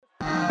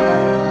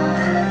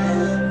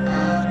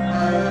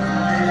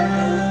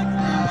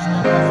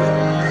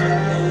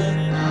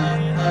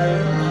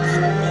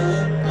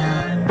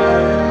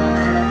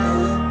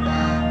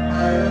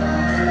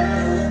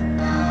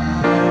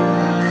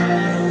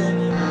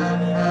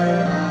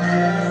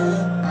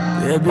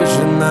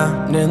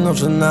обижена, мне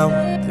нужен нал.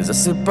 Ты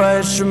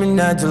засыпаешь у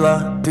меня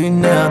дела, ты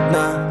не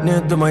одна, не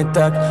думай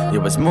так. Я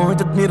возьму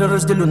этот мир и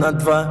разделю на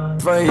два.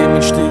 Твои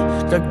мечты,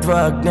 как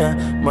два огня,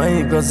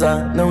 мои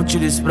глаза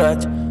научились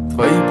брать.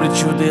 Твои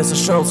причуды, я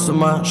сошел с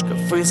ума.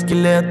 Шкафы,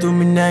 скелеты, у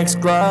меня их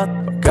склад.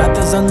 Пока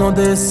ты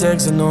зануда из всех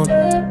зануд,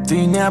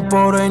 ты не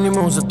опора и не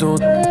муза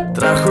тут.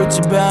 Трахаю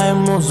тебя и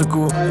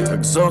музыку, и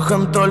как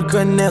Зохан,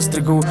 только не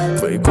стригу.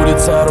 Твои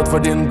курицы орут в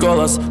один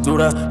голос.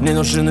 Дура, мне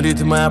нужен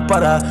ритм и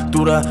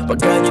аппаратура.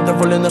 Пока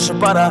недоволен наша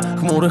пара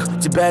хмурых,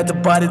 тебя это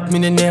парит,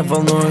 меня не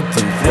волнует.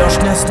 Ты врешь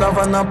мне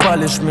снова, но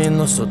палишь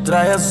минус. С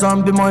утра я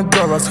зомби, мой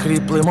голос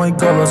хриплый, мой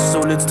голос с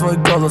улиц, твой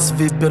голос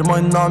випер.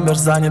 Мой номер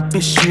занят,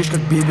 пищишь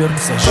как бибер.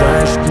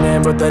 Сажаешь к ней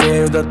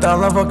батарею до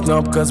талого,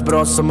 кнопка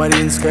сброса,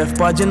 Маринская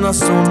впадина.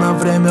 На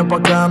время,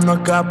 пока оно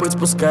капает,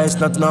 спускаясь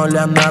на дно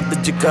Леонардо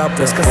Ди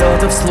Каприо. Я сказал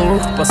это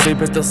вслух,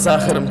 посыпь это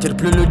сахаром.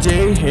 Терплю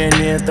людей, и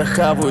они это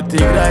хавают. Ты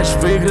играешь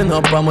в игры,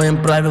 но по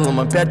моим правилам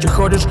опять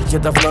уходишь. Я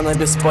давно на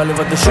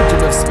беспалево, дышу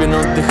тебе в спину.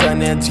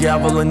 Дыхание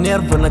дьявола,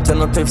 нервы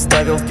натянутые,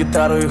 вставил в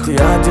гитару их. Ты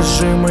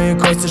одержимый,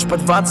 костишь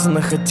под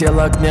Ватсона,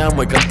 хотела огня,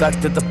 мой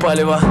контакт это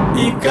палево.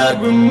 И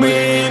как бы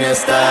мы не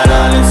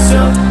старались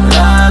все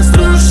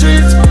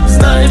разрушить,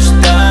 знаешь,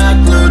 так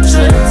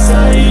лучше,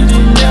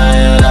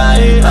 соединяя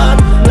рай и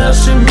ад.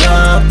 Наши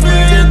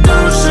мертвые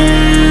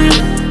души,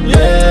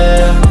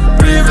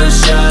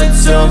 превращают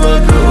все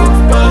вокруг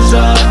в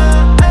пожар.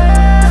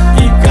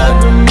 И как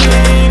бы мы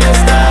не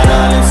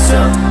старались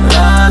все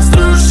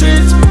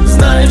разрушить,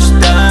 знаешь,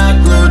 так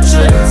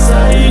лучше,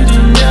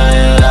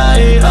 соединяя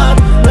рай и ад.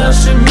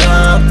 Наши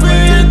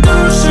мертвые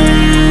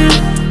души,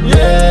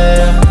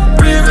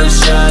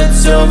 превращают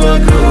все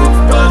вокруг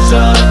в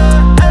пожар.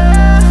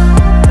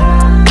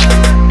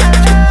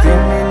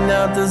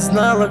 Ты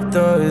знала,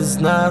 кто из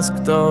нас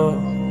кто,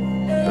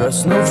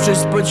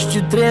 проснувшись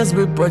почти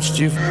трезвый,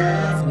 почти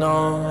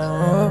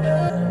вновь.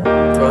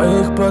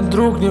 Твоих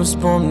подруг не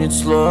вспомнить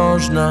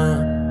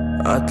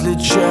сложно,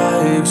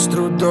 отличая их с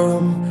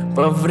трудом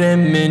по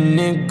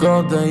времени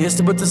года.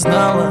 Если бы ты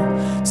знала,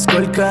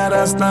 сколько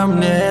раз на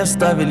мне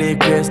ставили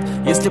крест.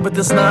 Если бы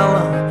ты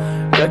знала,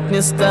 как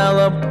мне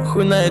стало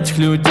похуй на этих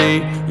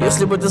людей.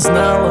 Если бы ты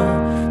знала,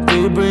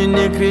 ты бы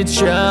не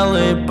кричала,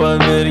 и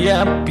поверь,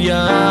 я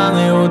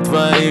пьяный у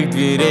твоих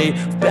дверей.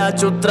 В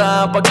 5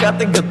 утра, пока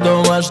ты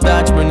готова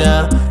ждать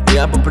меня,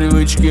 я по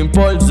привычке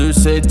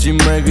пользуюсь этим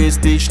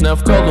эгоистично.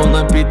 В колу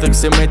напиток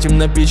всем этим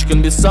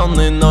напичкан.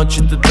 Бессонные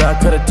ночи, ты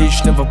так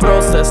эротична.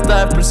 Вопросы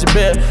оставь при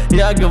себе.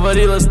 Я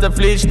говорил, оставь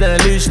личное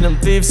личным.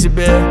 Ты в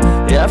себе,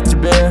 я в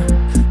тебе.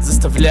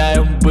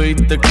 Заставляю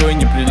быть такой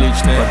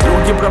неприличной.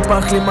 Подруги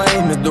пропахли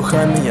моими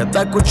духами. Я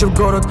так учил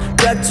город,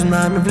 как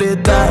цунами.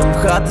 Влетаем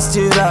в хаты,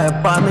 стирая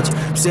память.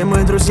 Все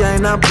мои друзья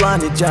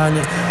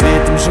инопланетяне.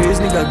 Ритм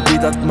жизни, как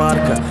бит от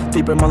Марка.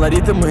 Ты поймала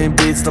ритм и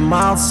бит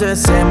сломался.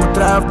 7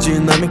 утра в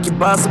динамике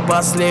базы.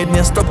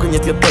 Последняя стопка,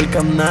 нет, я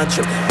только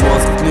начал.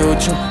 Мозг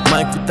отключен,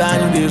 майк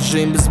питание,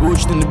 режим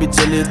беззвучный. На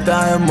бите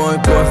летаю, мой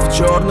кофе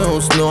черный,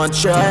 усну от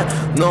чая.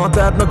 Но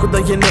это одно, куда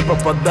я не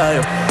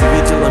попадаю.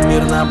 Видела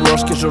мир на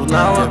обложке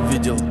журнала. Я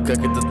видел, как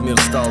этот мир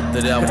стал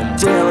дырявым.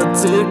 Хотела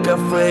цирк,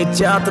 кафе и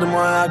театр,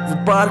 мой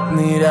аквапарк,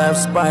 ныряю в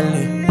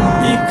спальне.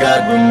 И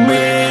как бы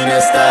мы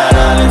не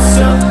старались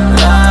все